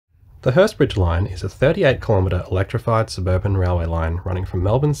The Hurstbridge line is a 38-kilometre electrified suburban railway line running from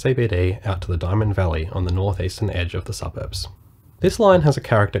Melbourne CBD out to the Diamond Valley on the northeastern edge of the suburbs. This line has a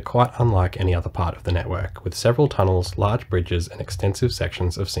character quite unlike any other part of the network, with several tunnels, large bridges and extensive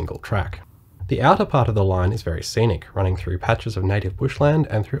sections of single track. The outer part of the line is very scenic, running through patches of native bushland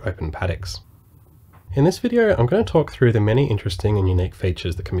and through open paddocks. In this video, I'm going to talk through the many interesting and unique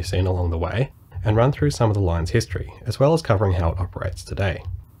features that can be seen along the way, and run through some of the line's history, as well as covering how it operates today.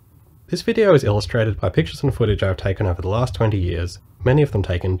 This video is illustrated by pictures and footage I've taken over the last 20 years, many of them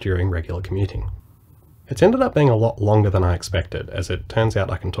taken during regular commuting. It's ended up being a lot longer than I expected, as it turns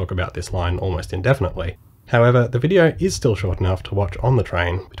out I can talk about this line almost indefinitely. However, the video is still short enough to watch on the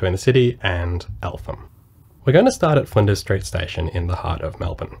train between the city and Eltham. We're going to start at Flinders Street Station in the heart of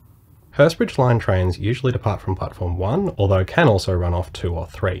Melbourne. Hurstbridge line trains usually depart from platform 1, although can also run off 2 or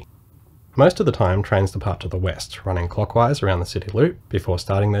 3. Most of the time, trains depart to the west, running clockwise around the city loop before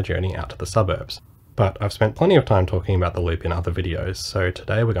starting their journey out to the suburbs. But I've spent plenty of time talking about the loop in other videos, so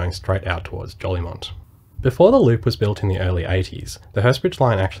today we're going straight out towards Jolimont. Before the loop was built in the early 80s, the Hurstbridge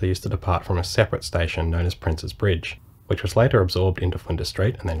line actually used to depart from a separate station known as Prince's Bridge, which was later absorbed into Flinders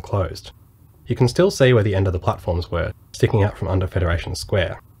Street and then closed. You can still see where the end of the platforms were, sticking out from under Federation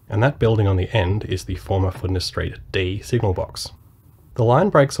Square, and that building on the end is the former Flinders Street D signal box. The line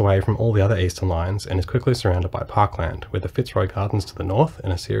breaks away from all the other eastern lines and is quickly surrounded by parkland, with the Fitzroy Gardens to the north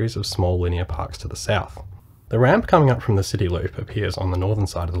and a series of small linear parks to the south. The ramp coming up from the city loop appears on the northern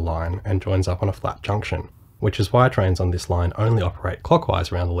side of the line and joins up on a flat junction, which is why trains on this line only operate clockwise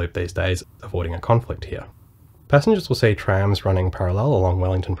around the loop these days, avoiding a conflict here. Passengers will see trams running parallel along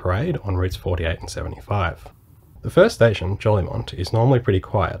Wellington Parade on routes 48 and 75. The first station, Jolimont, is normally pretty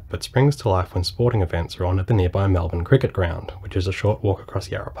quiet, but springs to life when sporting events are on at the nearby Melbourne Cricket Ground, which is a short walk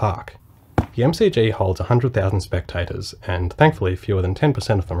across Yarra Park. The MCG holds 100,000 spectators, and thankfully fewer than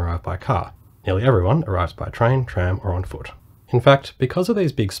 10% of them arrive by car. Nearly everyone arrives by train, tram or on foot. In fact, because of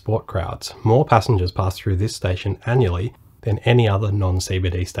these big sport crowds, more passengers pass through this station annually than any other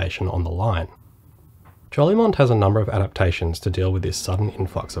non-CBD station on the line. Jolimont has a number of adaptations to deal with this sudden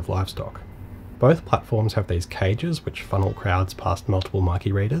influx of livestock. Both platforms have these cages which funnel crowds past multiple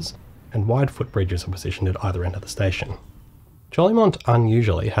marquee readers, and wide footbridges are positioned at either end of the station. Jolimont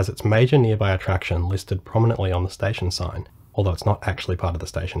unusually has its major nearby attraction listed prominently on the station sign, although it's not actually part of the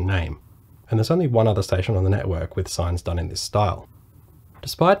station name, and there's only one other station on the network with signs done in this style.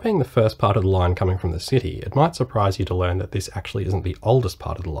 Despite being the first part of the line coming from the city, it might surprise you to learn that this actually isn't the oldest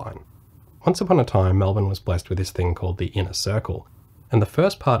part of the line. Once upon a time, Melbourne was blessed with this thing called the Inner Circle, and the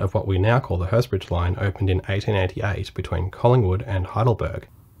first part of what we now call the Hurstbridge line opened in 1888 between Collingwood and Heidelberg,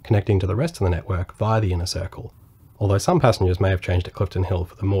 connecting to the rest of the network via the Inner Circle, although some passengers may have changed to Clifton Hill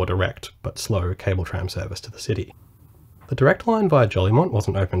for the more direct, but slow, cable tram service to the city. The direct line via Jolimont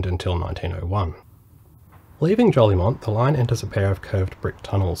wasn't opened until 1901. Leaving Jolimont, the line enters a pair of curved brick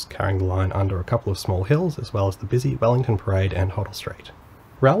tunnels carrying the line under a couple of small hills as well as the busy Wellington Parade and Hoddle Street.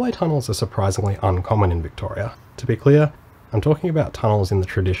 Railway tunnels are surprisingly uncommon in Victoria. To be clear, I'm talking about tunnels in the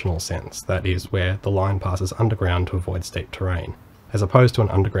traditional sense, that is, where the line passes underground to avoid steep terrain, as opposed to an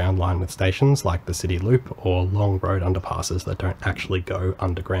underground line with stations like the City Loop or long road underpasses that don't actually go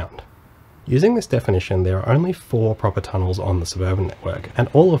underground. Using this definition, there are only 4 proper tunnels on the suburban network, and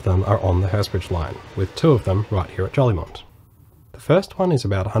all of them are on the Hurstbridge line, with 2 of them right here at Jolimont. The first one is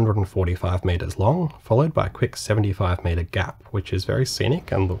about 145 metres long, followed by a quick 75 metre gap, which is very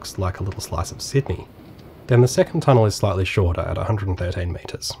scenic and looks like a little slice of Sydney. Then the second tunnel is slightly shorter at 113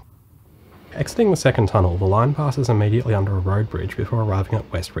 metres. Exiting the second tunnel, the line passes immediately under a road bridge before arriving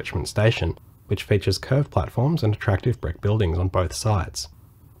at West Richmond Station, which features curved platforms and attractive brick buildings on both sides.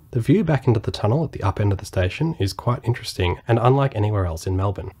 The view back into the tunnel at the up end of the station is quite interesting and unlike anywhere else in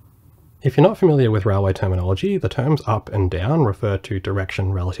Melbourne. If you're not familiar with railway terminology, the terms up and down refer to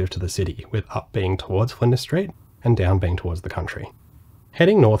direction relative to the city, with up being towards Flinders Street and down being towards the country.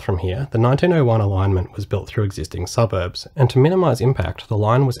 Heading north from here, the 1901 alignment was built through existing suburbs, and to minimise impact, the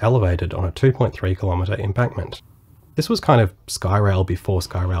line was elevated on a 2.3 kilometre embankment. This was kind of Skyrail before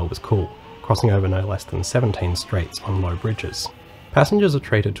Skyrail was cool, crossing over no less than 17 streets on low bridges. Passengers are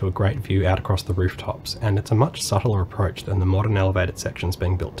treated to a great view out across the rooftops, and it's a much subtler approach than the modern elevated sections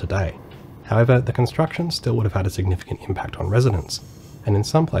being built today. However, the construction still would have had a significant impact on residents, and in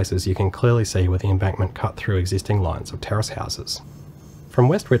some places you can clearly see where the embankment cut through existing lines of terrace houses. From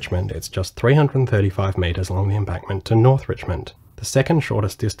West Richmond, it's just 335 metres along the embankment to North Richmond, the second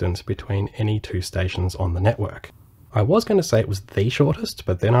shortest distance between any 2 stations on the network. I was going to say it was the shortest,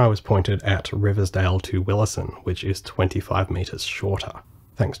 but then I was pointed at Riversdale to Willesden, which is 25 metres shorter.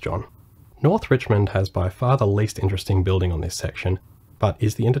 Thanks, John. North Richmond has by far the least interesting building on this section, but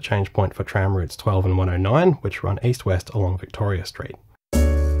is the interchange point for tram routes 12 and 109, which run east-west along Victoria Street.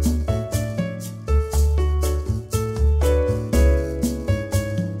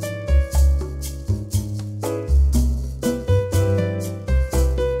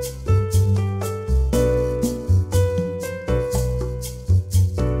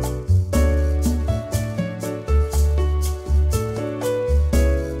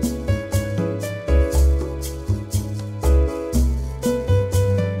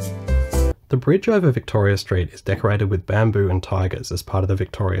 The bridge over Victoria Street is decorated with bamboo and tigers as part of the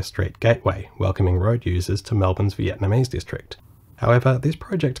Victoria Street Gateway, welcoming road users to Melbourne's Vietnamese district. However, this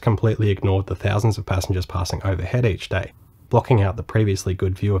project completely ignored the thousands of passengers passing overhead each day, blocking out the previously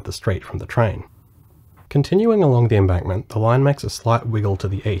good view of the street from the train. Continuing along the embankment, the line makes a slight wiggle to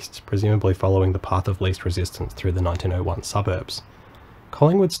the east, presumably following the path of least resistance through the 1901 suburbs.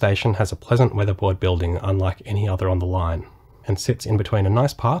 Collingwood Station has a pleasant weatherboard building unlike any other on the line, and sits in between a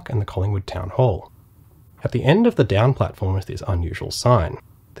nice park and the Collingwood Town Hall. At the end of the down platform is this unusual sign.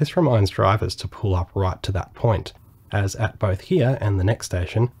 This reminds drivers to pull up right to that point, as at both here and the next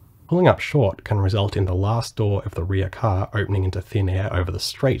station, pulling up short can result in the last door of the rear car opening into thin air over the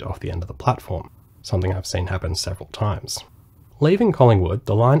street off the end of the platform, something I've seen happen several times. Leaving Collingwood,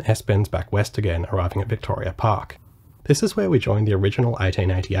 the line S-bends back west again, arriving at Victoria Park. This is where we join the original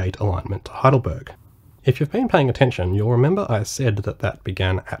 1888 alignment to Heidelberg. If you've been paying attention, you'll remember I said that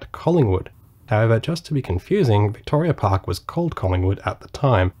began at Collingwood. However, just to be confusing, Victoria Park was called Collingwood at the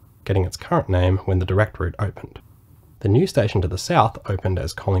time, getting its current name when the direct route opened. The new station to the south opened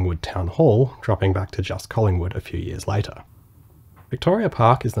as Collingwood Town Hall, dropping back to just Collingwood a few years later. Victoria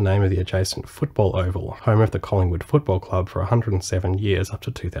Park is the name of the adjacent football oval, home of the Collingwood Football Club for 107 years up to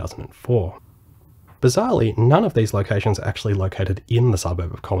 2004. Bizarrely, none of these locations are actually located in the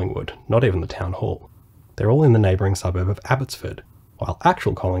suburb of Collingwood, not even the Town Hall. They're all in the neighbouring suburb of Abbotsford, while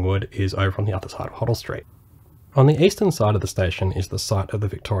actual Collingwood is over on the other side of Hoddle Street. On the eastern side of the station is the site of the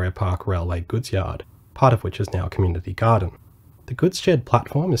Victoria Park Railway goods yard, part of which is now a community garden. The goods shed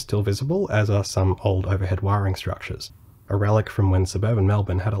platform is still visible, as are some old overhead wiring structures, a relic from when suburban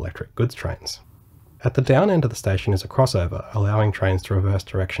Melbourne had electric goods trains. At the down end of the station is a crossover, allowing trains to reverse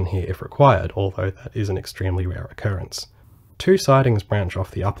direction here if required, although that is an extremely rare occurrence. Two sidings branch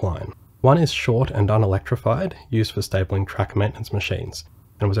off the up line. One is short and unelectrified, used for stapling track maintenance machines,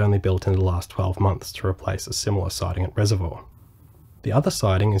 and was only built in the last 12 months to replace a similar siding at Reservoir. The other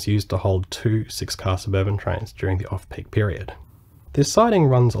siding is used to hold two 6-car suburban trains during the off-peak period. This siding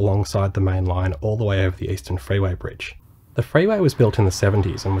runs alongside the main line all the way over the Eastern Freeway Bridge. The freeway was built in the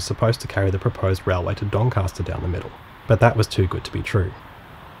 70s and was supposed to carry the proposed railway to Doncaster down the middle, but that was too good to be true.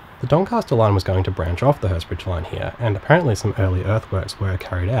 The Doncaster line was going to branch off the Hurstbridge line here, and apparently some early earthworks were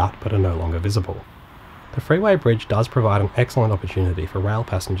carried out but are no longer visible. The freeway bridge does provide an excellent opportunity for rail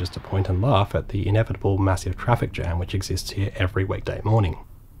passengers to point and laugh at the inevitable massive traffic jam which exists here every weekday morning.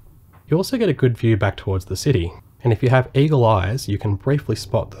 You also get a good view back towards the city, and if you have eagle eyes you can briefly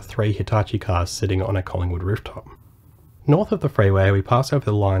spot the 3 Hitachi cars sitting on a Collingwood rooftop. North of the freeway we pass over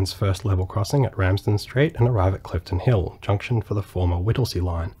the line's first level crossing at Ramsden Street and arrive at Clifton Hill, junction for the former Whittlesea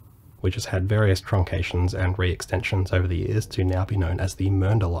line, which has had various truncations and re-extensions over the years to now be known as the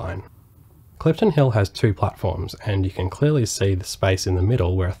Mernda line. Clifton Hill has 2 platforms, and you can clearly see the space in the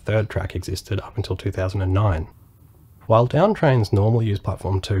middle where a third track existed up until 2009. While down trains normally use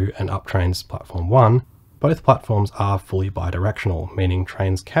platform 2 and up trains platform 1, both platforms are fully bidirectional, meaning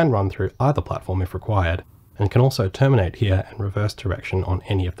trains can run through either platform if required, and can also terminate here and reverse direction on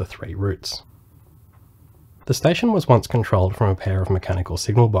any of the 3 routes. The station was once controlled from a pair of mechanical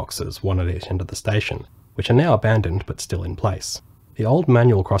signal boxes, one at each end of the station, which are now abandoned but still in place. The old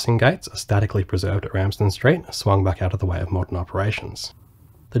manual crossing gates are statically preserved at Ramsden Street, swung back out of the way of modern operations.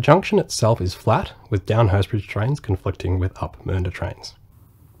 The junction itself is flat, with down Hurstbridge trains conflicting with up Mernda trains.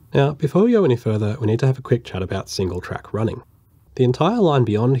 Now, before we go any further, we need to have a quick chat about single track running. The entire line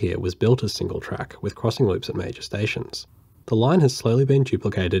beyond here was built as single track, with crossing loops at major stations. The line has slowly been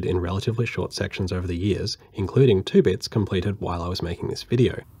duplicated in relatively short sections over the years, including 2 bits completed while I was making this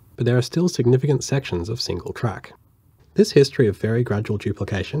video, but there are still significant sections of single track. This history of very gradual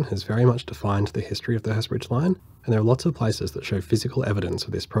duplication has very much defined the history of the Hurstbridge line, and there are lots of places that show physical evidence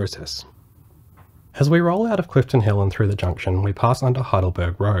of this process. As we roll out of Clifton Hill and through the junction, we pass under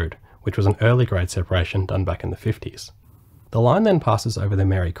Heidelberg Road, which was an early grade separation done back in the 50s. The line then passes over the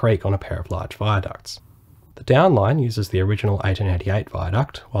Merry Creek on a pair of large viaducts. The down line uses the original 1888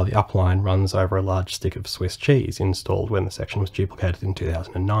 viaduct, while the up line runs over a large stick of Swiss cheese installed when the section was duplicated in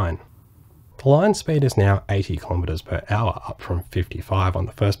 2009. The line speed is now 80 km per hour, up from 55 on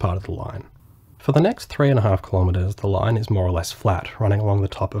the first part of the line. For the next 3.5 kilometres, the line is more or less flat, running along the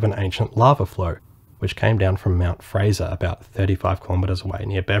top of an ancient lava flow, which came down from Mount Fraser about 35 kilometres away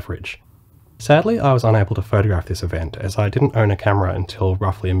near Beveridge. Sadly, I was unable to photograph this event, as I didn't own a camera until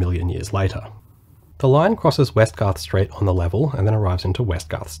roughly a million years later. The line crosses Westgarth Street on the level and then arrives into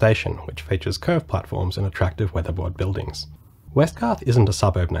Westgarth Station, which features curved platforms and attractive weatherboard buildings. Westgarth isn't a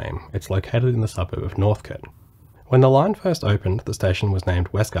suburb name, it's located in the suburb of Northcote. When the line first opened, the station was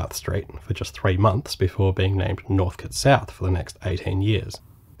named Westgarth Street for just 3 months before being named Northcote South for the next 18 years,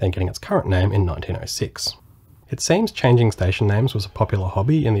 then getting its current name in 1906. It seems changing station names was a popular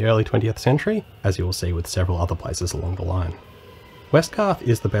hobby in the early 20th century, as you will see with several other places along the line. Westgarth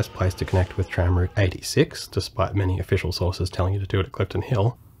is the best place to connect with tram route 86, despite many official sources telling you to do it at Clifton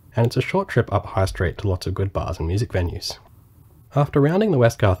Hill, and it's a short trip up High Street to lots of good bars and music venues. After rounding the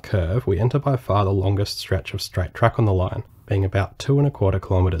Westgarth curve, we enter by far the longest stretch of straight track on the line, being about 2.25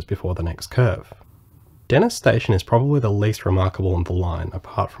 kilometres before the next curve. Dennis Station is probably the least remarkable on the line,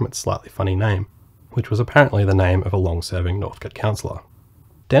 apart from its slightly funny name, which was apparently the name of a long-serving Northcote councillor.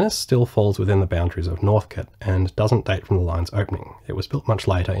 Dennis still falls within the boundaries of Northcote, and doesn't date from the line's opening. It was built much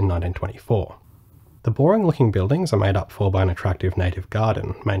later in 1924. The boring-looking buildings are made up for by an attractive native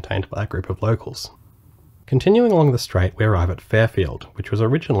garden, maintained by a group of locals. Continuing along the straight, we arrive at Fairfield, which was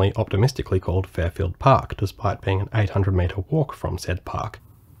originally optimistically called Fairfield Park, despite being an 800-metre walk from said park,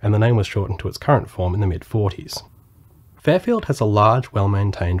 and the name was shortened to its current form in the mid-40s. Fairfield has a large,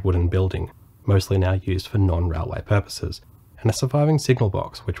 well-maintained wooden building, mostly now used for non-railway purposes, and a surviving signal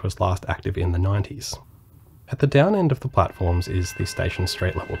box which was last active in the 90s. At the down end of the platforms is the station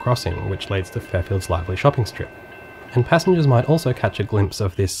street level crossing, which leads to Fairfield's lively shopping strip, and passengers might also catch a glimpse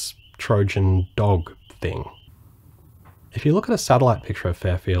of this Trojan dog thing. If you look at a satellite picture of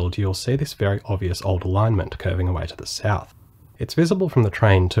Fairfield, you'll see this very obvious old alignment curving away to the south. It's visible from the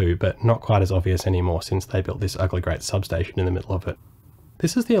train too, but not quite as obvious anymore since they built this ugly great substation in the middle of it.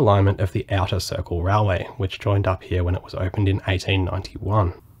 This is the alignment of the Outer Circle Railway, which joined up here when it was opened in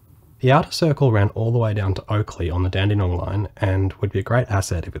 1891. The Outer Circle ran all the way down to Oakley on the Dandenong line, and would be a great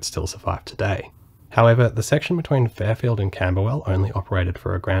asset if it still survived today. However, the section between Fairfield and Camberwell only operated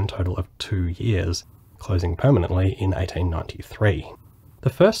for a grand total of 2 years, closing permanently in 1893. The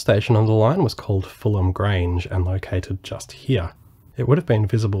first station on the line was called Fulham Grange and located just here. It would have been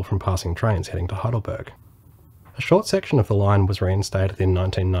visible from passing trains heading to Heidelberg. A short section of the line was reinstated in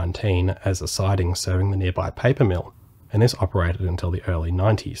 1919 as a siding serving the nearby paper mill, and this operated until the early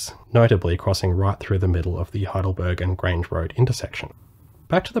 90s, notably crossing right through the middle of the Heidelberg and Grange Road intersection.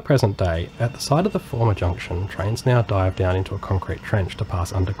 Back to the present day, at the side of the former junction, trains now dive down into a concrete trench to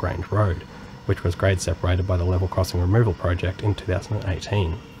pass under Grange Road, which was grade separated by the level crossing removal project in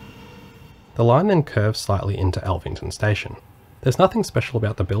 2018. The line then curves slightly into Alphington Station. There's nothing special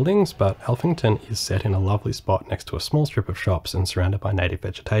about the buildings, but Alphington is set in a lovely spot next to a small strip of shops and surrounded by native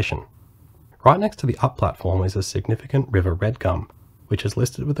vegetation. Right next to the up platform is a significant river red gum, which is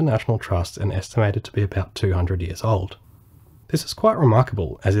listed with the National Trust and estimated to be about 200 years old. This is quite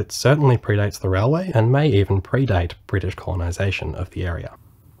remarkable, as it certainly predates the railway and may even predate British colonisation of the area.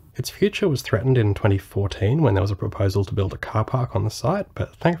 Its future was threatened in 2014 when there was a proposal to build a car park on the site,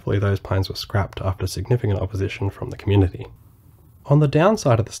 but thankfully those plans were scrapped after significant opposition from the community. On the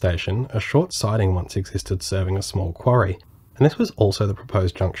downside of the station, a short siding once existed serving a small quarry, and this was also the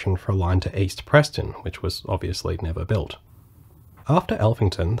proposed junction for a line to East Preston, which was obviously never built. After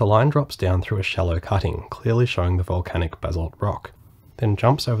Alphington, the line drops down through a shallow cutting, clearly showing the volcanic basalt rock, then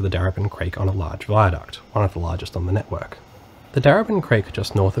jumps over the Darebin Creek on a large viaduct, one of the largest on the network. The Darebin Creek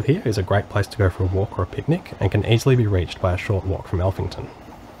just north of here is a great place to go for a walk or a picnic, and can easily be reached by a short walk from Alphington.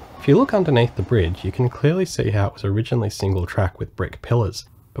 If you look underneath the bridge, you can clearly see how it was originally single track with brick pillars,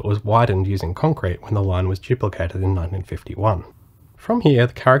 but was widened using concrete when the line was duplicated in 1951. From here,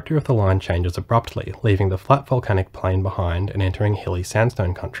 the character of the line changes abruptly, leaving the flat volcanic plain behind and entering hilly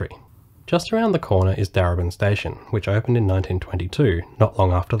sandstone country. Just around the corner is Darebin Station, which opened in 1922, not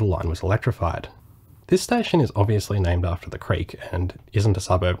long after the line was electrified. This station is obviously named after the creek, and isn't a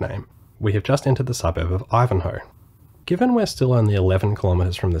suburb name. We have just entered the suburb of Ivanhoe. Given we're still only 11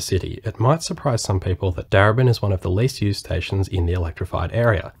 kilometres from the city, it might surprise some people that Darebin is one of the least used stations in the electrified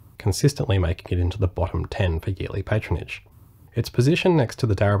area, consistently making it into the bottom 10 for yearly patronage. Its position next to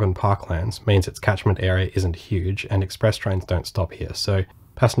the Darebin Parklands means its catchment area isn't huge, and express trains don't stop here, so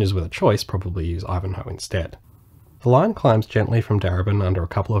passengers with a choice probably use Ivanhoe instead. The line climbs gently from Darebin under a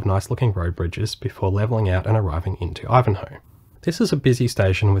couple of nice looking road bridges before levelling out and arriving into Ivanhoe. This is a busy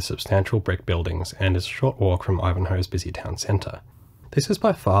station with substantial brick buildings and is a short walk from Ivanhoe's busy town centre. This is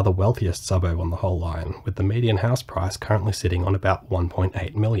by far the wealthiest suburb on the whole line, with the median house price currently sitting on about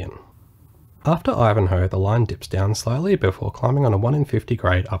 1.8 million. After Ivanhoe, the line dips down slightly before climbing on a 1 in 50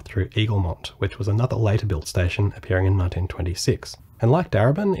 grade up through Eaglemont, which was another later built station appearing in 1926, and like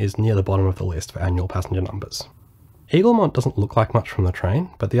Darebin is near the bottom of the list for annual passenger numbers. Eaglemont doesn't look like much from the train,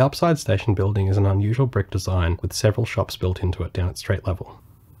 but the upside station building is an unusual brick design with several shops built into it down at street level.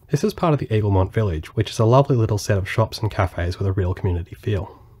 This is part of the Eaglemont village, which is a lovely little set of shops and cafes with a real community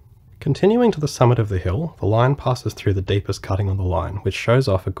feel. Continuing to the summit of the hill, the line passes through the deepest cutting on the line, which shows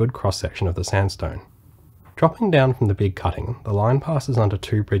off a good cross-section of the sandstone. Dropping down from the big cutting, the line passes under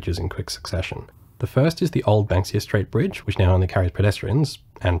two bridges in quick succession. The first is the old Banksia Street Bridge, which now only carries pedestrians,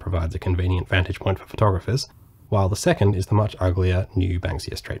 and provides a convenient vantage point for photographers, while the second is the much uglier new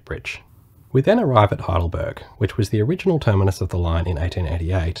Banksia Street Bridge. We then arrive at Heidelberg, which was the original terminus of the line in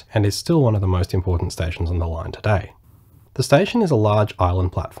 1888, and is still one of the most important stations on the line today. The station is a large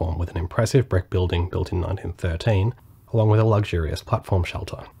island platform with an impressive brick building built in 1913, along with a luxurious platform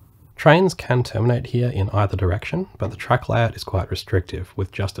shelter. Trains can terminate here in either direction, but the track layout is quite restrictive,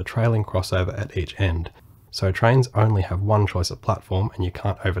 with just a trailing crossover at each end, so trains only have one choice of platform and you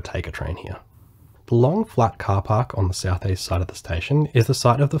can't overtake a train here. The long flat car park on the southeast side of the station is the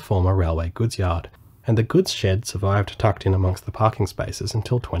site of the former railway goods yard, and the goods shed survived tucked in amongst the parking spaces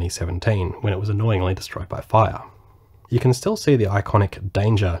until 2017, when it was annoyingly destroyed by fire. You can still see the iconic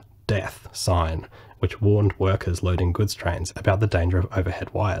 "Danger, Death" sign, which warned workers loading goods trains about the danger of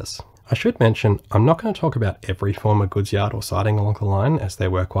overhead wires. I should mention, I'm not going to talk about every former goods yard or siding along the line, as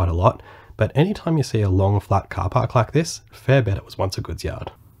there were quite a lot, but anytime you see a long flat car park like this, fair bet it was once a goods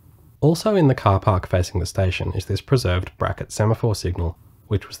yard. Also in the car park facing the station is this preserved bracket semaphore signal,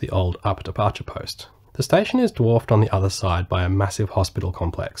 which was the old upper departure post. The station is dwarfed on the other side by a massive hospital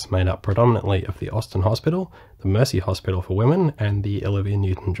complex made up predominantly of the Austin Hospital, the Mercy Hospital for Women, and the Olivia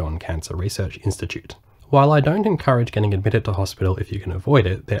Newton-John Cancer Research Institute. While I don't encourage getting admitted to hospital if you can avoid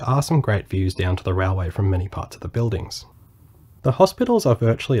it, there are some great views down to the railway from many parts of the buildings. The hospitals are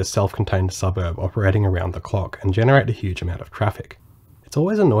virtually a self-contained suburb operating around the clock and generate a huge amount of traffic. It's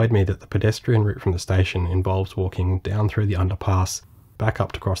always annoyed me that the pedestrian route from the station involves walking down through the underpass, back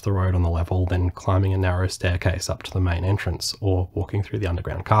up to cross the road on the level, then climbing a narrow staircase up to the main entrance, or walking through the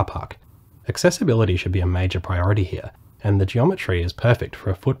underground car park. Accessibility should be a major priority here, and the geometry is perfect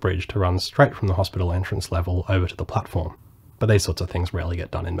for a footbridge to run straight from the hospital entrance level over to the platform, but these sorts of things rarely get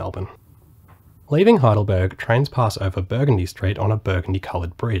done in Melbourne. Leaving Heidelberg, trains pass over Burgundy Street on a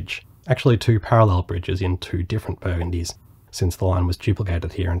burgundy-coloured bridge, actually two parallel bridges in two different burgundies, since the line was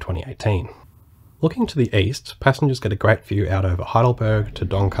duplicated here in 2018. Looking to the east, passengers get a great view out over Heidelberg to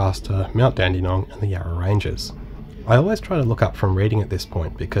Doncaster, Mount Dandenong and the Yarra Ranges. I always try to look up from reading at this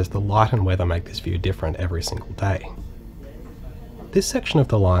point because the light and weather make this view different every single day. This section of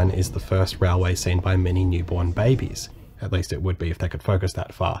the line is the first railway seen by many newborn babies, at least it would be if they could focus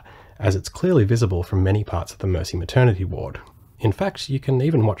that far, as it's clearly visible from many parts of the Mercy maternity ward. In fact, you can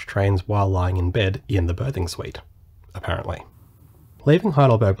even watch trains while lying in bed in the birthing suite, apparently. Leaving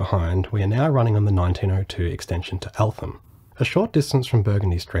Heidelberg behind, we are now running on the 1902 extension to Eltham. A short distance from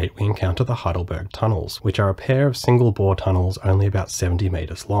Burgundy Street we encounter the Heidelberg tunnels, which are a pair of single-bore tunnels only about 70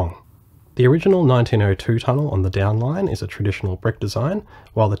 metres long. The original 1902 tunnel on the down line is a traditional brick design,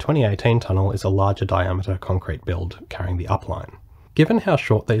 while the 2018 tunnel is a larger diameter concrete build carrying the up line. Given how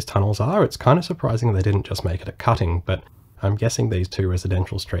short these tunnels are, it's kind of surprising they didn't just make it a cutting, but I'm guessing these two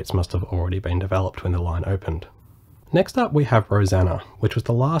residential streets must have already been developed when the line opened. Next up we have Rosanna, which was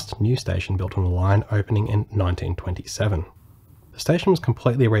the last new station built on the line, opening in 1927. The station was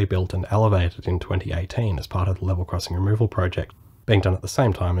completely rebuilt and elevated in 2018 as part of the level crossing removal project, being done at the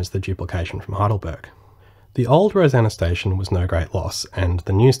same time as the duplication from Heidelberg. The old Rosanna station was no great loss, and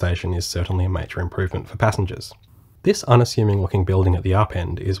the new station is certainly a major improvement for passengers. This unassuming looking building at the up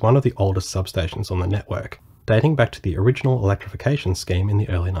end is one of the oldest substations on the network, dating back to the original electrification scheme in the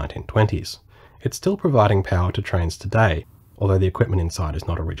early 1920s. It's still providing power to trains today, although the equipment inside is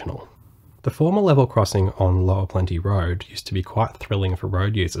not original. The former level crossing on Lower Plenty Road used to be quite thrilling for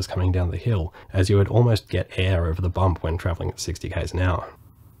road users coming down the hill, as you would almost get air over the bump when travelling at 60 km an hour.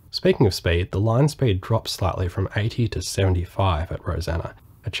 Speaking of speed, the line speed dropped slightly from 80 to 75 at Rosanna,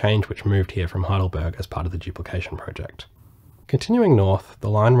 a change which moved here from Heidelberg as part of the duplication project. Continuing north,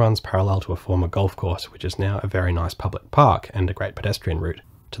 the line runs parallel to a former golf course, which is now a very nice public park and a great pedestrian route,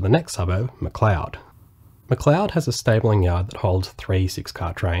 to the next suburb, McLeod. McLeod has a stabling yard that holds 3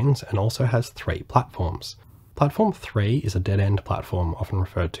 6-car trains and also has 3 platforms. Platform 3 is a dead-end platform often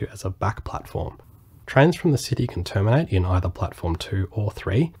referred to as a back platform. Trains from the city can terminate in either platform 2 or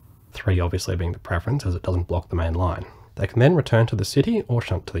 3, 3 obviously being the preference as it doesn't block the main line. They can then return to the city or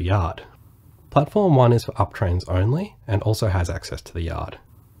shunt to the yard. Platform 1 is for up trains only and also has access to the yard.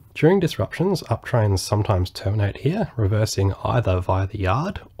 During disruptions, up trains sometimes terminate here, reversing either via the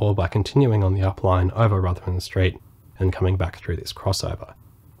yard or by continuing on the up line over Rutherford Street and coming back through this crossover.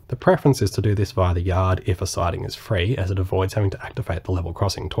 The preference is to do this via the yard if a siding is free, as it avoids having to activate the level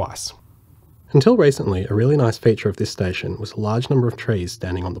crossing twice. Until recently, a really nice feature of this station was a large number of trees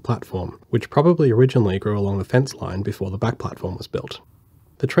standing on the platform, which probably originally grew along the fence line before the back platform was built.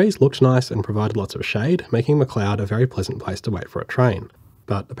 The trees looked nice and provided lots of shade, making McLeod a very pleasant place to wait for a train,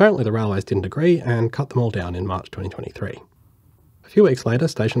 but apparently the railways didn't agree and cut them all down in March 2023. A few weeks later,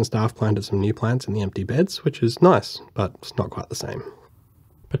 station staff planted some new plants in the empty beds, which is nice, but it's not quite the same.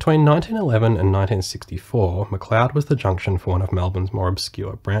 Between 1911 and 1964, McLeod was the junction for one of Melbourne's more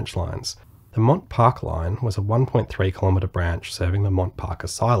obscure branch lines. The Mont Park line was a 1.3 kilometre branch serving the Mont Park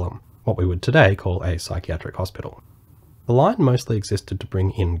Asylum, what we would today call a psychiatric hospital. The line mostly existed to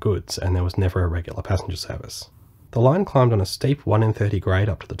bring in goods, and there was never a regular passenger service. The line climbed on a steep 1 in 30 grade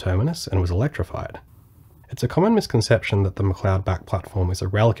up to the terminus and was electrified. It's a common misconception that the McLeod back platform is a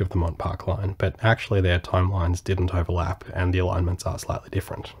relic of the Mont Park line, but actually their timelines didn't overlap and the alignments are slightly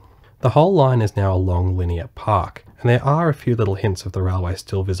different. The whole line is now a long linear park, and there are a few little hints of the railway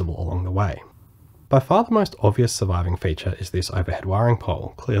still visible along the way. By far the most obvious surviving feature is this overhead wiring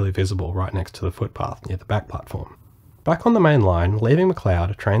pole, clearly visible right next to the footpath near the back platform. Back on the main line, leaving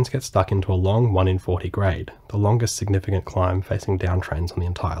McLeod, trains get stuck into a long 1 in 40 grade, the longest significant climb facing down trains on the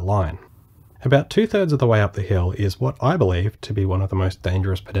entire line. About 2/3 of the way up the hill is what I believe to be one of the most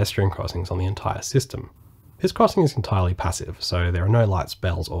dangerous pedestrian crossings on the entire system. This crossing is entirely passive, so there are no lights,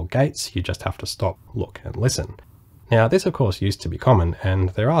 bells or gates, you just have to stop, look and listen. Now this of course used to be common, and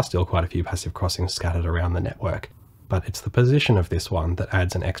there are still quite a few passive crossings scattered around the network, but it's the position of this one that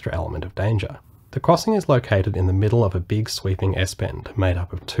adds an extra element of danger. The crossing is located in the middle of a big sweeping S-bend made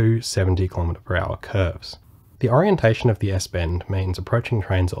up of two 70km/h curves. The orientation of the S-bend means approaching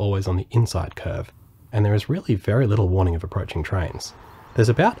trains are always on the inside curve, and there is really very little warning of approaching trains. There's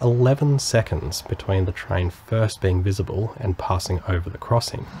about 11 seconds between the train first being visible and passing over the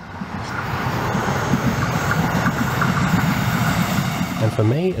crossing. And for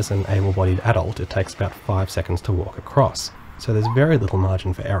me, as an able-bodied adult, it takes about 5 seconds to walk across, so there's very little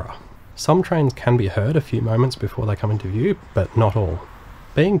margin for error. Some trains can be heard a few moments before they come into view, but not all.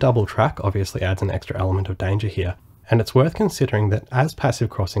 Being double track obviously adds an extra element of danger here, and it's worth considering that as passive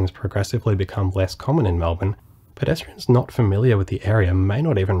crossings progressively become less common in Melbourne, pedestrians not familiar with the area may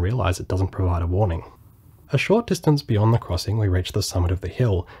not even realise it doesn't provide a warning. A short distance beyond the crossing we reach the summit of the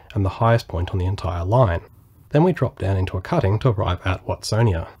hill and the highest point on the entire line. Then we drop down into a cutting to arrive at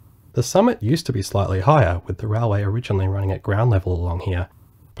Watsonia. The summit used to be slightly higher, with the railway originally running at ground level along here,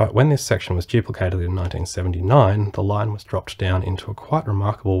 but when this section was duplicated in 1979, the line was dropped down into a quite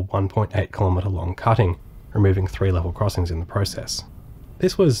remarkable 1.8 kilometre long cutting, removing 3 level crossings in the process.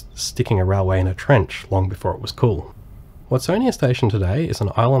 This was sticking a railway in a trench long before it was cool. Watsonia Station today is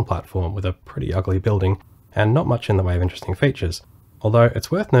an island platform with a pretty ugly building and not much in the way of interesting features, although it's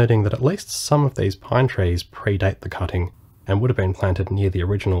worth noting that at least some of these pine trees predate the cutting and would have been planted near the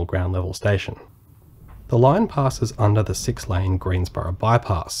original ground level station. The line passes under the 6-lane Greensborough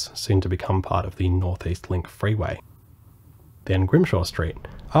bypass, soon to become part of the North East Link freeway. Then Grimshaw Street,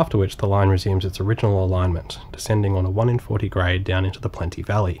 after which the line resumes its original alignment, descending on a 1 in 40 grade down into the Plenty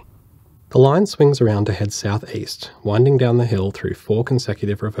Valley. The line swings around to head southeast, winding down the hill through 4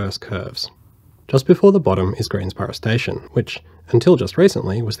 consecutive reverse curves. Just before the bottom is Greensborough Station, which, until just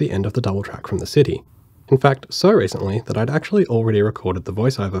recently, was the end of the double track from the city. In fact, so recently that I'd actually already recorded the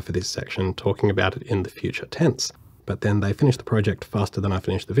voiceover for this section talking about it in the future tense, but then they finished the project faster than I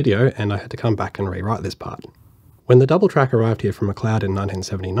finished the video and I had to come back and rewrite this part. When the double track arrived here from McLeod in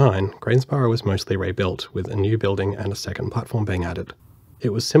 1979, Greensborough was mostly rebuilt, with a new building and a second platform being added.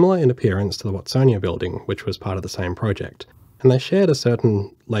 It was similar in appearance to the Watsonia building, which was part of the same project, and they shared a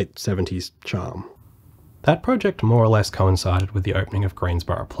certain late 70s charm. That project more or less coincided with the opening of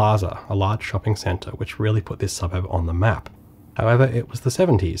Greensborough Plaza, a large shopping centre which really put this suburb on the map. However, it was the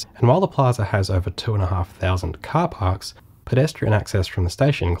 70s, and while the plaza has over 2,500 car parks, pedestrian access from the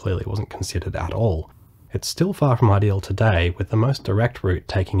station clearly wasn't considered at all. It's still far from ideal today, with the most direct route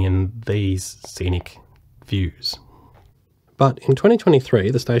taking in these scenic views. But in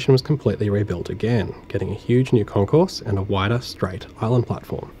 2023, the station was completely rebuilt again, getting a huge new concourse and a wider, straight island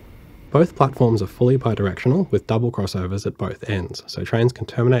platform. Both platforms are fully bidirectional with double crossovers at both ends, so trains can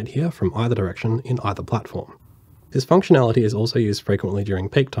terminate here from either direction in either platform. This functionality is also used frequently during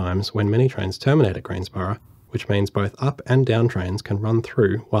peak times when many trains terminate at Greensborough, which means both up and down trains can run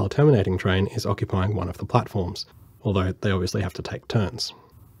through while a terminating train is occupying one of the platforms, although they obviously have to take turns.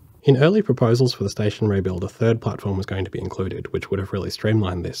 In early proposals for the station rebuild, a third platform was going to be included, which would have really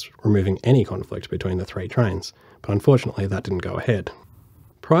streamlined this, removing any conflict between the three trains, but unfortunately that didn't go ahead.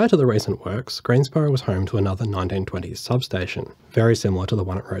 Prior to the recent works, Greensboro was home to another 1920s substation, very similar to the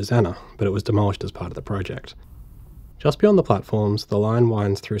one at Rosanna, but it was demolished as part of the project. Just beyond the platforms, the line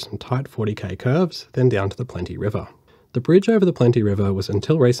winds through some tight 40k curves, then down to the Plenty River. The bridge over the Plenty River was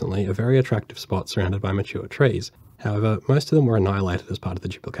until recently a very attractive spot surrounded by mature trees. However, most of them were annihilated as part of the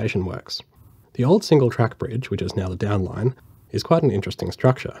duplication works. The old single-track bridge, which is now the down line, is quite an interesting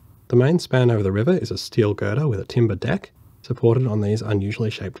structure. The main span over the river is a steel girder with a timber deck, supported on these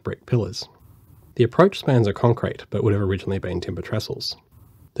unusually shaped brick pillars. The approach spans are concrete, but would have originally been timber trestles.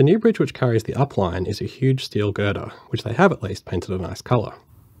 The new bridge which carries the up line is a huge steel girder, which they have at least painted a nice colour.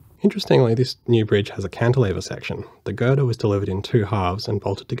 Interestingly, this new bridge has a cantilever section. The girder was delivered in two halves and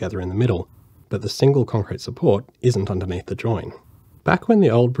bolted together in the middle, but the single concrete support isn't underneath the join. Back when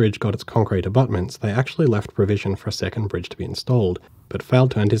the old bridge got its concrete abutments, they actually left provision for a second bridge to be installed, but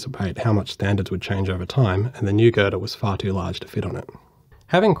failed to anticipate how much standards would change over time, and the new girder was far too large to fit on it.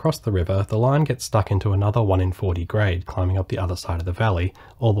 Having crossed the river, the line gets stuck into another 1 in 40 grade, climbing up the other side of the valley,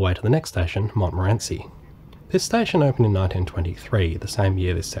 all the way to the next station, Montmorency. This station opened in 1923, the same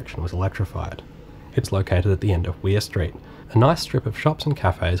year this section was electrified. It's located at the end of Weir Street, a nice strip of shops and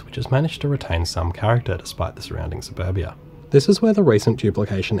cafes which has managed to retain some character despite the surrounding suburbia. This is where the recent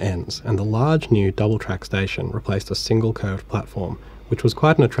duplication ends, and the large new double-track station replaced a single curved platform, which was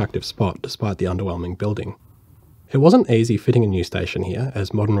quite an attractive spot despite the underwhelming building. It wasn't easy fitting a new station here,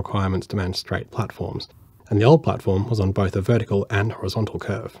 as modern requirements demand straight platforms, and the old platform was on both a vertical and horizontal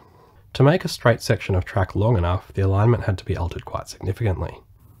curve. To make a straight section of track long enough, the alignment had to be altered quite significantly.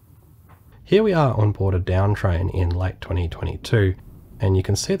 Here we are on board a down train in late 2022, and you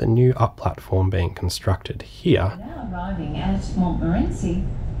can see the new up platform being constructed here. Now arriving at Montmorency.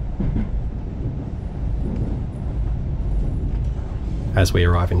 As we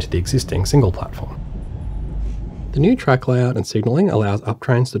arrive into the existing single platform. The new track layout and signalling allows up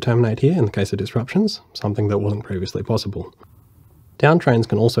trains to terminate here in the case of disruptions, something that wasn't previously possible. Down trains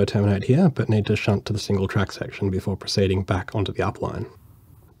can also terminate here, but need to shunt to the single track section before proceeding back onto the up line.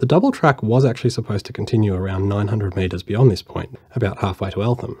 The double track was actually supposed to continue around 900 metres beyond this point, about halfway to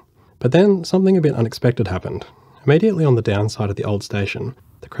Eltham. But then something a bit unexpected happened. Immediately on the downside of the old station,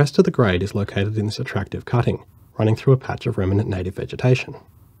 the crest of the grade is located in this attractive cutting, running through a patch of remnant native vegetation.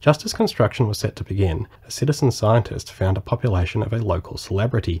 Just as construction was set to begin, a citizen scientist found a population of a local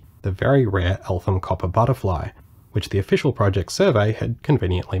celebrity, the very rare Eltham copper butterfly, which the official project survey had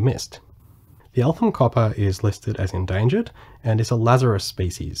conveniently missed. The Eltham copper is listed as endangered and is a Lazarus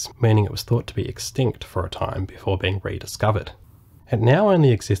species, meaning it was thought to be extinct for a time before being rediscovered. It now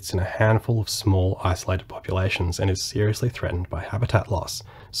only exists in a handful of small isolated populations and is seriously threatened by habitat loss,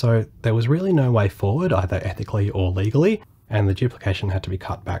 so there was really no way forward either ethically or legally, and the duplication had to be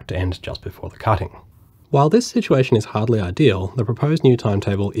cut back to end just before the cutting. While this situation is hardly ideal, the proposed new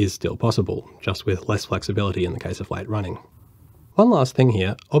timetable is still possible, just with less flexibility in the case of late running. One last thing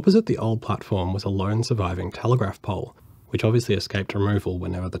here, opposite the old platform was a lone surviving telegraph pole, which obviously escaped removal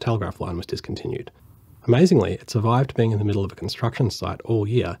whenever the telegraph line was discontinued. Amazingly, it survived being in the middle of a construction site all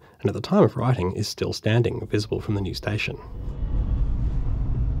year, and at the time of writing is still standing, visible from the new station.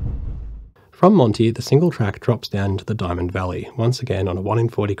 From Monty, the single track drops down into the Diamond Valley, once again on a 1 in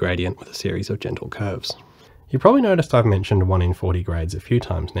 40 gradient with a series of gentle curves. You probably noticed I've mentioned 1 in 40 grades a few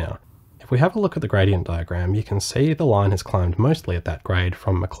times now. If we have a look at the gradient diagram, you can see the line has climbed mostly at that grade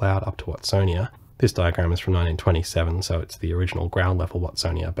from McLeod up to Watsonia. This diagram is from 1927, so it's the original ground level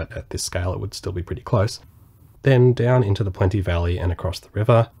Watsonia, but at this scale it would still be pretty close. Then down into the Plenty Valley and across the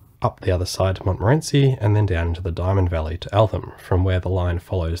river, up the other side to Montmorency, and then down into the Diamond Valley to Eltham, from where the line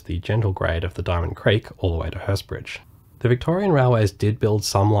follows the gentle grade of the Diamond Creek all the way to Hurstbridge. The Victorian railways did build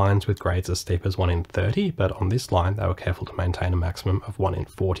some lines with grades as steep as 1 in 30, but on this line they were careful to maintain a maximum of 1 in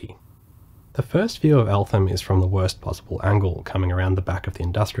 40. The first view of Eltham is from the worst possible angle, coming around the back of the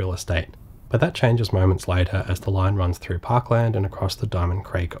industrial estate, but that changes moments later as the line runs through parkland and across the Diamond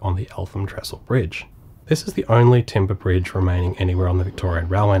Creek on the Eltham Trestle Bridge. This is the only timber bridge remaining anywhere on the Victorian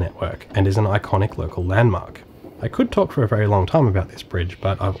railway network, and is an iconic local landmark. I could talk for a very long time about this bridge,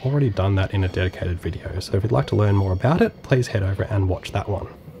 but I've already done that in a dedicated video, so if you'd like to learn more about it, please head over and watch that one.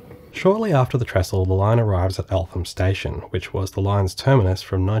 Shortly after the trestle, the line arrives at Eltham Station, which was the line's terminus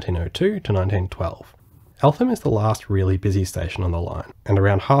from 1902 to 1912. Eltham is the last really busy station on the line, and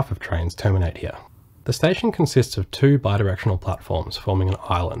around half of trains terminate here. The station consists of 2 bidirectional platforms forming an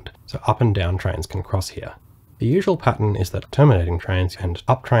island, so up and down trains can cross here. The usual pattern is that terminating trains and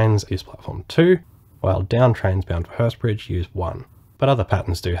up trains use platform 2, while down trains bound for Hurstbridge use 1. but other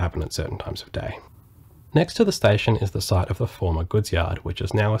patterns do happen at certain times of day. Next to the station is the site of the former goods yard, which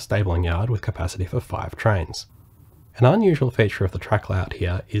is now a stabling yard with capacity for 5 trains. An unusual feature of the track layout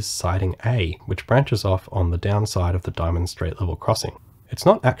here is siding A, which branches off on the downside of the Diamond Street level crossing. It's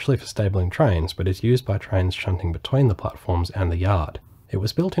not actually for stabling trains, but is used by trains shunting between the platforms and the yard. It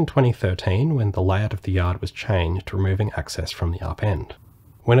was built in 2013 when the layout of the yard was changed, removing access from the up end.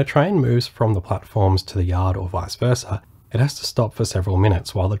 When a train moves from the platforms to the yard or vice versa, it has to stop for several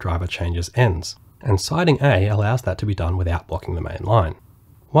minutes while the driver changes ends, and siding A allows that to be done without blocking the main line.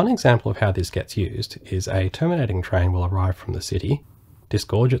 One example of how this gets used is a terminating train will arrive from the city,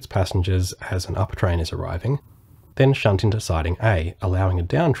 disgorge its passengers as an up train is arriving, then shunt into siding A, allowing a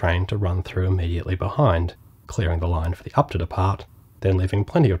down train to run through immediately behind, clearing the line for the up to depart, then leaving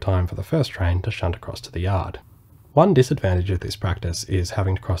plenty of time for the first train to shunt across to the yard. One disadvantage of this practice is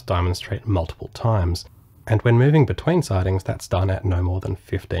having to cross Diamond Street multiple times, and when moving between sidings that's done at no more than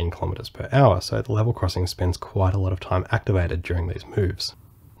 15 km per hour, so the level crossing spends quite a lot of time activated during these moves.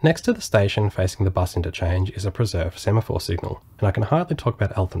 Next to the station facing the bus interchange is a preserved semaphore signal, and I can hardly talk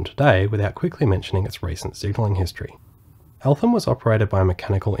about Eltham today without quickly mentioning its recent signalling history. Eltham was operated by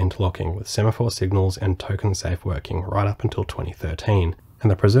mechanical interlocking with semaphore signals and token safe working right up until 2013,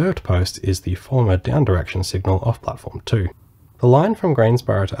 and the preserved post is the former down direction signal off platform 2. The line from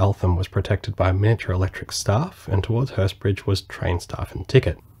Greensborough to Eltham was protected by miniature electric staff, and towards Hurstbridge was train staff and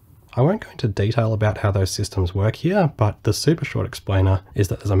ticket. I won't go into detail about how those systems work here, but the super short explainer is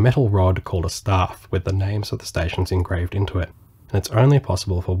that there's a metal rod called a staff with the names of the stations engraved into it, and it's only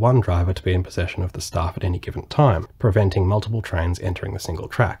possible for one driver to be in possession of the staff at any given time, preventing multiple trains entering the single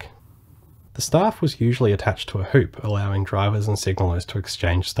track. The staff was usually attached to a hoop, allowing drivers and signallers to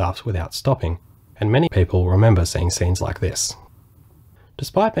exchange staffs without stopping, and many people remember seeing scenes like this.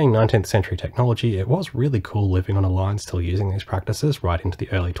 Despite being 19th century technology, it was really cool living on a line still using these practices right into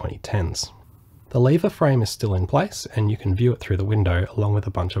the early 2010s. The lever frame is still in place, and you can view it through the window along with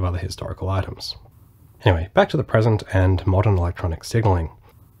a bunch of other historical items. Anyway, back to the present and modern electronic signalling.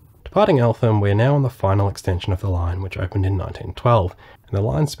 Departing Eltham, we're now on the final extension of the line, which opened in 1912, and the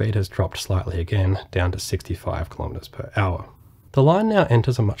line speed has dropped slightly again, down to 65 km per hour. The line now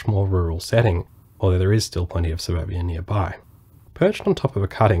enters a much more rural setting, although there is still plenty of suburbia nearby. Perched on top of a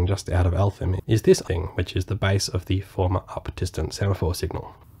cutting just out of Eltham is this thing, which is the base of the former up-distant semaphore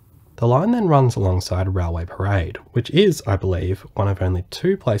signal. The line then runs alongside Railway Parade, which is, I believe, one of only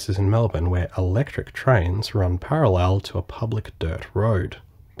 2 places in Melbourne where electric trains run parallel to a public dirt road.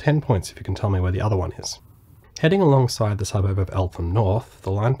 10 points if you can tell me where the other one is. Heading alongside the suburb of Eltham North,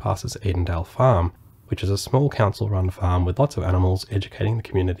 the line passes Edendale Farm, which is a small council-run farm with lots of animals educating the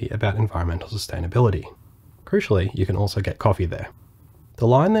community about environmental sustainability. Crucially, you can also get coffee there. The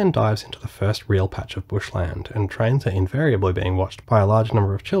line then dives into the first real patch of bushland, and trains are invariably being watched by a large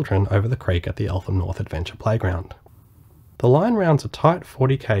number of children over the creek at the Eltham North Adventure Playground. The line rounds a tight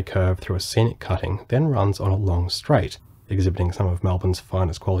 40k curve through a scenic cutting, then runs on a long straight, exhibiting some of Melbourne's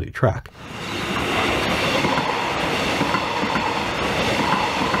finest quality track.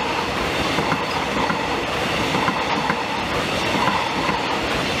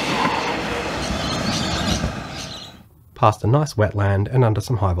 Past a nice wetland and under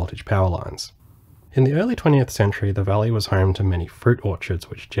some high voltage power lines. In the early 20th century, the valley was home to many fruit orchards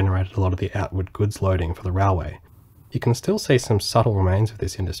which generated a lot of the outward goods loading for the railway. You can still see some subtle remains of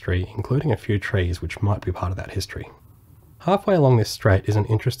this industry, including a few trees which might be part of that history. Halfway along this straight is an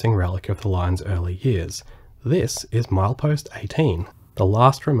interesting relic of the line's early years. This is milepost 18, the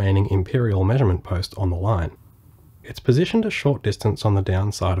last remaining imperial measurement post on the line. It's positioned a short distance on the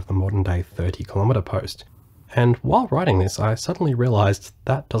downside of the modern-day 30-kilometre post, and while writing this I suddenly realised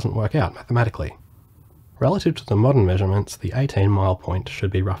that doesn't work out mathematically. Relative to the modern measurements, the 18-mile point should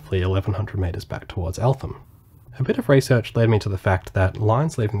be roughly 1100 metres back towards Eltham. A bit of research led me to the fact that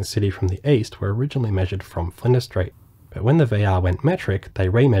lines leaving the city from the east were originally measured from Flinders Street, but when the VR went metric, they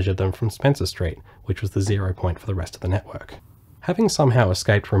remeasured them from Spencer Street, which was the 0 point for the rest of the network. Having somehow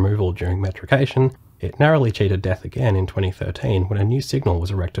escaped removal during metrication, it narrowly cheated death again in 2013 when a new signal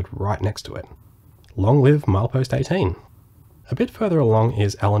was erected right next to it. Long live milepost 18! A bit further along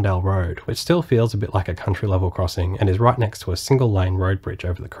is Allendale Road, which still feels a bit like a country level crossing and is right next to a single lane road bridge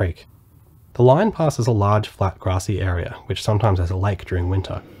over the creek. The line passes a large flat grassy area, which sometimes has a lake during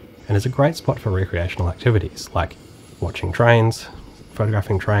winter, and is a great spot for recreational activities like watching trains,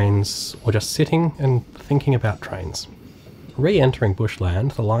 photographing trains, or just sitting and thinking about trains. Re-entering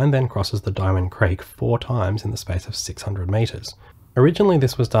bushland, the line then crosses the Diamond Creek 4 times in the space of 600 metres. Originally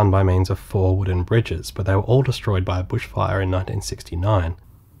this was done by means of 4 wooden bridges, but they were all destroyed by a bushfire in 1969.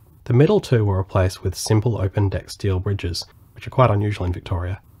 The middle 2 were replaced with simple open deck steel bridges, which which are quite unusual in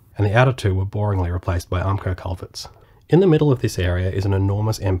Victoria, and the outer two were boringly replaced by Armco culverts. In the middle of this area is an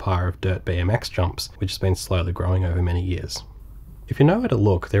enormous empire of dirt BMX jumps, which has been slowly growing over many years. If you know where to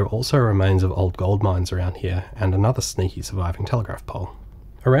look, there are also remains of old gold mines around here, and another sneaky surviving telegraph pole.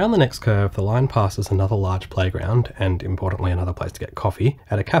 Around the next curve, the line passes another large playground, and importantly another place to get coffee,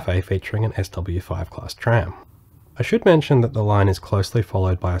 at a cafe featuring an SW5 class tram. I should mention that the line is closely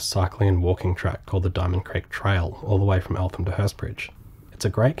followed by a cycling and walking track called the Diamond Creek Trail, all the way from Eltham to Hurstbridge. It's a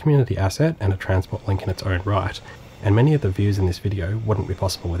great community asset and a transport link in its own right, and many of the views in this video wouldn't be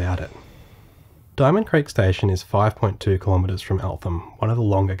possible without it. Diamond Creek Station is 5.2 kilometres from Eltham, one of the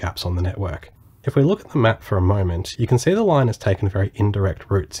longer gaps on the network. If we look at the map for a moment, you can see the line has taken a very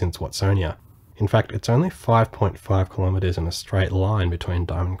indirect route since Watsonia. In fact, it's only 5.5 kilometres in a straight line between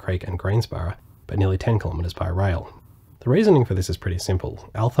Diamond Creek and Greensborough, but nearly 10 kilometres by rail. The reasoning for this is pretty simple.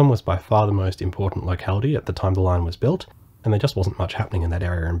 Eltham was by far the most important locality at the time the line was built, and there just wasn't much happening in that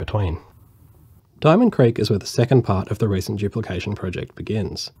area in between. Diamond Creek is where the second part of the recent duplication project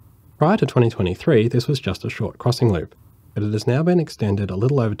begins. Prior to 2023, this was just a short crossing loop, but it has now been extended a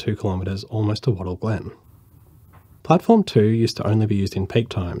little over 2 kilometres almost to Wattle Glen. Platform 2 used to only be used in peak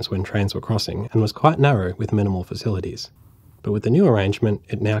times when trains were crossing and was quite narrow with minimal facilities. But with the new arrangement,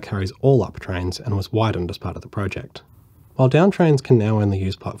 it now carries all up trains and was widened as part of the project. While down trains can now only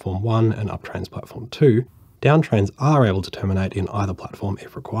use Platform 1 and up trains Platform 2, down trains are able to terminate in either platform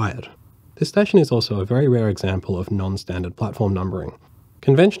if required. This station is also a very rare example of non-standard platform numbering.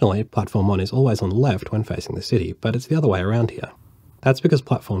 Conventionally, Platform 1 is always on the left when facing the city, but it's the other way around here. That's because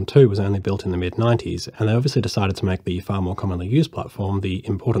Platform 2 was only built in the mid-90s, and they obviously decided to make the far more commonly used platform the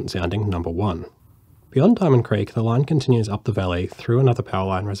important-sounding number 1. Beyond Diamond Creek, the line continues up the valley through another power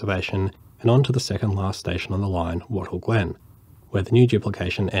line reservation and on to the second last station on the line, Wattle Glen, where the new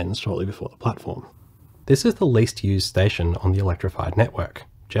duplication ends shortly before the platform. This is the least used station on the electrified network.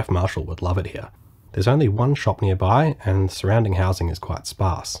 Jeff Marshall would love it here. There's only one shop nearby, and surrounding housing is quite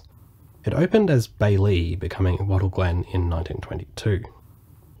sparse. It opened as Bailey, becoming Wattle Glen in 1922.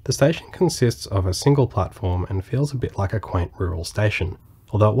 The station consists of a single platform and feels a bit like a quaint rural station,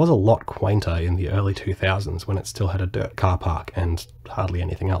 although it was a lot quainter in the early 2000s when it still had a dirt car park and hardly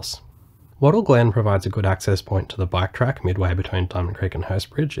anything else. Wattle Glen provides a good access point to the bike track midway between Diamond Creek and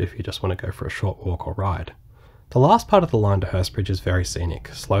Hurstbridge if you just want to go for a short walk or ride. The last part of the line to Hurstbridge is very scenic,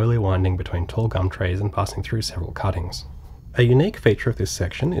 slowly winding between tall gum trees and passing through several cuttings. A unique feature of this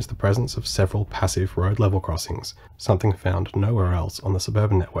section is the presence of several passive road level crossings, something found nowhere else on the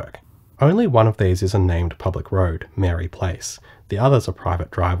suburban network. Only one of these is a named public road, Mary Place. The others are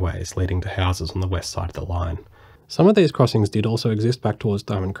private driveways leading to houses on the west side of the line. Some of these crossings did also exist back towards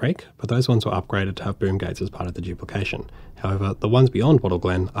Diamond Creek, but those ones were upgraded to have boom gates as part of the duplication. However, the ones beyond Wattle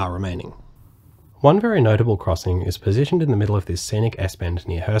Glen are remaining. One very notable crossing is positioned in the middle of this scenic S-bend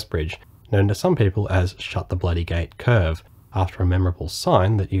near Hurstbridge, known to some people as Shut the Bloody Gate Curve, after a memorable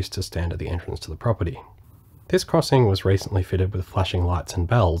sign that used to stand at the entrance to the property. This crossing was recently fitted with flashing lights and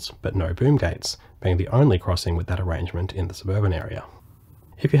bells, but no boom gates, being the only crossing with that arrangement in the suburban area.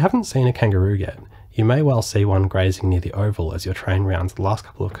 If you haven't seen a kangaroo yet, you may well see one grazing near the oval as your train rounds the last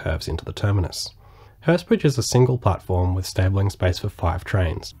couple of curves into the terminus. Hurstbridge is a single platform with stabling space for 5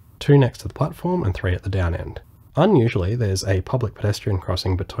 trains, 2 next to the platform and 3 at the down end. Unusually, there's a public pedestrian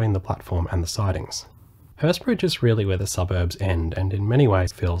crossing between the platform and the sidings. Hurstbridge is really where the suburbs end, and in many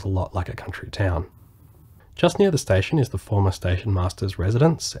ways feels a lot like a country town. Just near the station is the former station master's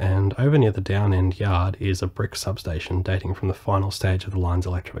residence, and over near the down end yard is a brick substation dating from the final stage of the line's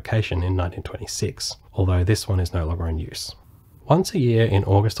electrification in 1926, although this one is no longer in use. Once a year in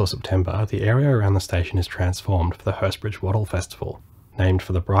August or September, the area around the station is transformed for the Hurstbridge Wattle Festival, named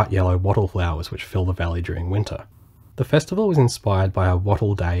for the bright yellow wattle flowers which fill the valley during winter. The festival was inspired by a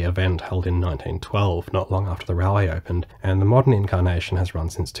Wattle Day event held in 1912, not long after the railway opened, and the modern incarnation has run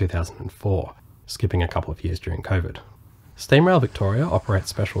since 2004, skipping a couple of years during COVID. Steamrail Victoria operates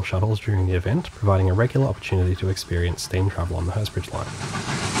special shuttles during the event, providing a regular opportunity to experience steam travel on the Hurstbridge line.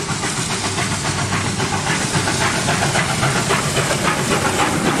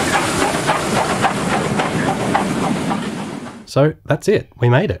 So that's it, we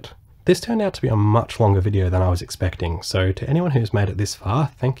made it. This turned out to be a much longer video than I was expecting, so to anyone who's made it this far,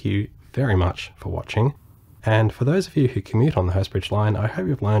 thank you very much for watching. And for those of you who commute on the Hurstbridge line, I hope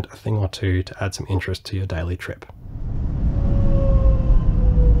you've learned a thing or two to add some interest to your daily trip.